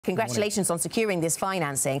Congratulations on securing this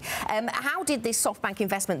financing. How did this SoftBank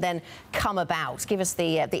investment then come about? Give us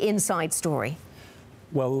the inside story.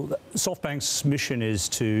 Well, SoftBank's mission is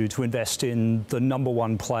to invest in the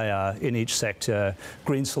 #1 player in each sector.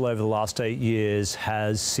 Greensill over the last 8 years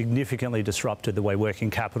has significantly disrupted the way working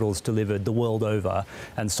capital is delivered the world over,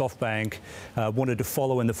 and SoftBank wanted to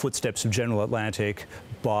follow in the footsteps of General Atlantic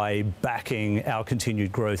by backing our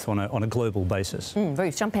continued growth on a global basis.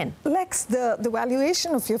 Ruth, jump in. Lex, the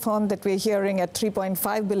valuation of your firm that we're hearing at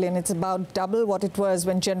 $3.5 billion, it's about double what it was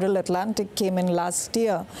when General Atlantic came in last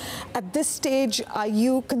year. At this stage, are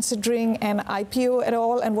you considering an IPO at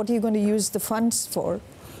all, and what are you going to use the funds for?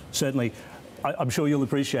 Certainly. I'm sure you'll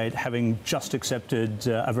appreciate, having just accepted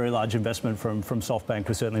a very large investment from SoftBank.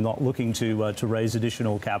 We're certainly not looking to raise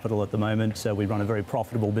additional capital at the moment. We run a very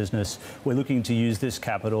profitable business. We're looking to use this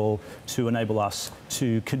capital to enable us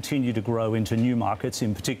to continue to grow into new markets,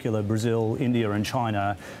 in particular Brazil, India and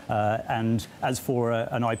China. And as for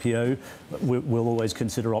an IPO, we'll always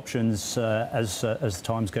consider options as the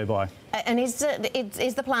times go by. And is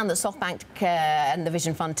the plan that SoftBank and the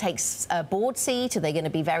Vision Fund takes a board seat? Are they going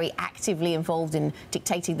to be very actively involved in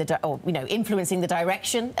dictating influencing the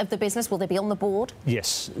direction of the business? Will they be on the board?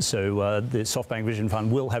 Yes. So the SoftBank Vision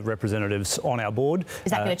Fund will have representatives on our board.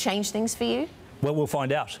 Is that going to change things for you? Well, we'll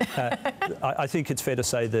find out. I think it's fair to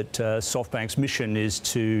say that SoftBank's mission is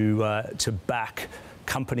to back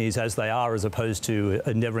companies as they are, as opposed to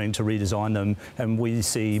endeavouring to redesign them. And we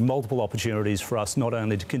see multiple opportunities for us not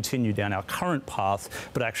only to continue down our current path,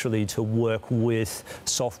 but actually to work with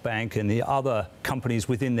SoftBank and the other companies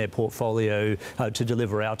within their portfolio to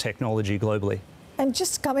deliver our technology globally. And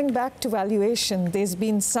just coming back to valuation, there's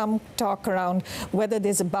been some talk around whether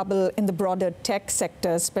there's a bubble in the broader tech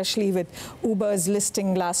sector, especially with Uber's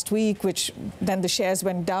listing last week, which then the shares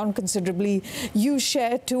went down considerably. You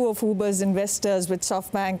share two of Uber's investors with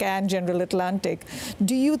SoftBank and General Atlantic.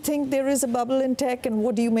 Do you think there is a bubble in tech, and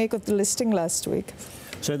what do you make of the listing last week?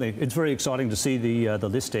 Certainly. It's very exciting to see the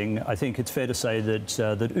listing. I think it's fair to say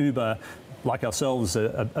that Uber, like ourselves,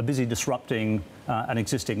 are busy disrupting an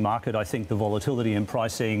existing market. I think the volatility in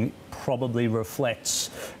pricing probably reflects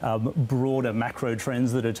broader macro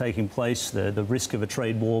trends that are taking place, the risk of a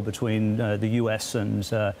trade war between the US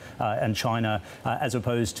and China, as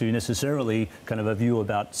opposed to necessarily kind of a view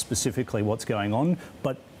about specifically what's going on.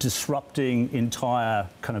 But disrupting entire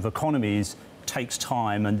kind of economies takes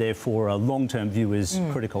time, and therefore a long-term view is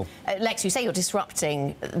critical. Lex, you say you're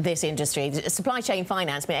disrupting this industry. Supply chain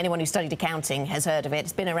finance, anyone who studied accounting has heard of it.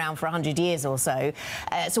 It's been around for 100 years or so.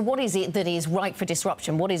 So what is it that is ripe for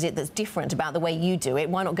disruption? What is it that's different about the way you do it?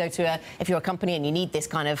 Why not go to if you're a company and you need this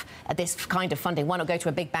kind of funding, why not go to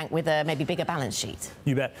a big bank with a maybe bigger balance sheet?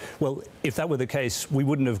 You bet. Well, if that were the case, we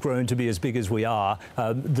wouldn't have grown to be as big as we are.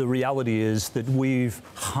 The reality is that we've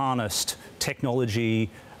harnessed technology,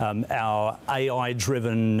 our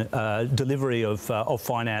AI-driven delivery of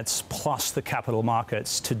finance, plus the capital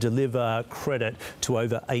markets, to deliver credit to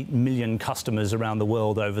over 8 million customers around the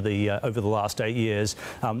world over the last 8 years.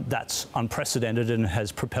 That's unprecedented and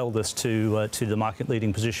has propelled us to the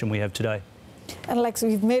market-leading position we have today. And Lex,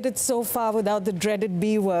 we've made it so far without the dreaded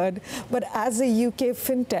B word, but as a UK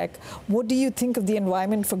FinTech, what do you think of the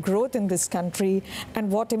environment for growth in this country, and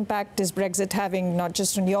what impact is Brexit having not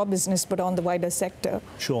just on your business but on the wider sector?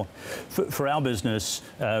 Sure. For our business,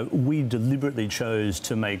 we deliberately chose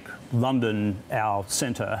to make London our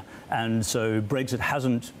centre, and so Brexit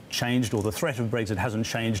hasn't changed, or the threat of Brexit hasn't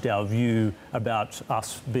changed our view about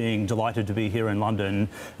us being delighted to be here in London.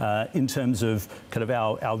 In terms of kind of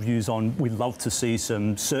our views on, we'd love to see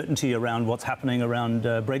some certainty around what's happening around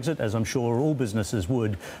Brexit, as I'm sure all businesses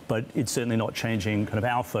would, but it's certainly not changing kind of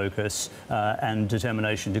our focus and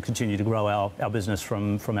determination to continue to grow our business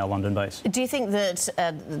from our London base. Do you think that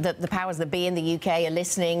the powers that be in the UK are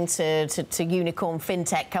listening to unicorn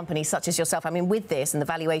FinTech companies such as yourself? I mean, with this and the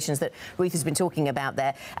valuations that Ruth has been talking about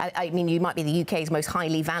there, I mean, you might be the UK's most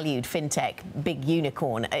highly valued FinTech big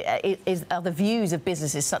unicorn. Are the views of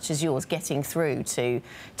businesses such as yours getting through to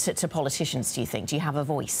politicians, do you think? Do you have a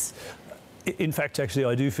voice? In fact, actually,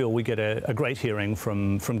 I do feel we get a great hearing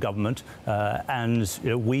from government, and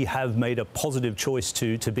we have made a positive choice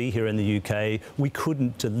to be here in the UK. We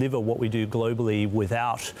couldn't deliver what we do globally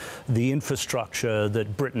without the infrastructure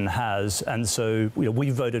that Britain has, and so we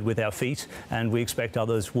voted with our feet, and we expect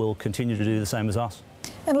others will continue to do the same as us.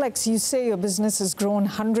 And Lex, you say your business has grown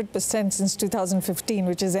 100% since 2015,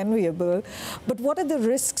 which is enviable. But what are the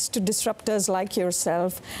risks to disruptors like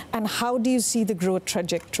yourself, and how do you see the growth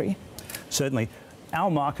trajectory? Certainly. Our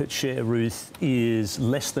market share, Ruth, is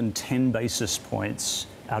less than 10 basis points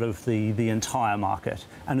out of the entire market.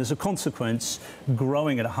 And as a consequence,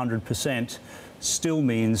 growing at 100% still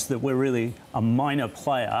means that we're really a minor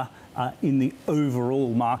player in the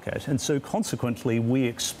overall market. And so consequently, we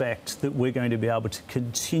expect that we're going to be able to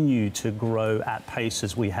continue to grow at pace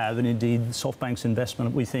as we have. And indeed, SoftBank's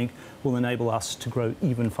investment, we think, will enable us to grow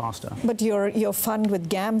even faster. But your fund with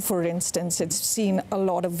GAM, for instance, it's seen a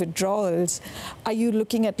lot of withdrawals. Are you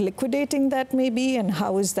looking at liquidating that maybe? And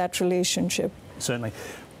how is that relationship? Certainly.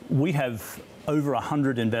 We have over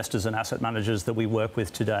 100 investors and asset managers that we work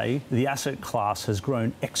with today. The asset class has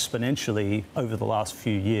grown exponentially over the last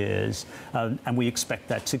few years, and we expect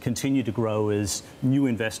that to continue to grow as new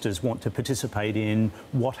investors want to participate in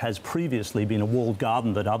what has previously been a walled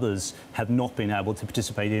garden that others have not been able to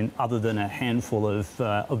participate in, other than a handful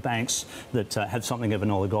of banks that have something of an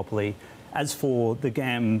oligopoly. As for the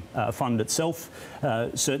GAM fund itself,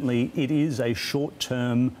 certainly it is a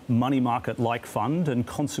short-term money market-like fund, and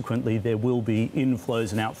consequently there will be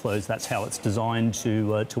inflows and outflows. That's how it's designed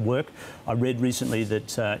to work. I read recently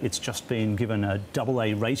that it's just been given a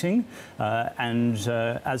AA rating, and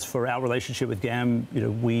as for our relationship with GAM,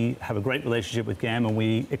 we have a great relationship with GAM, and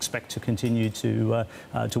we expect to continue to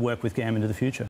work with GAM into the future.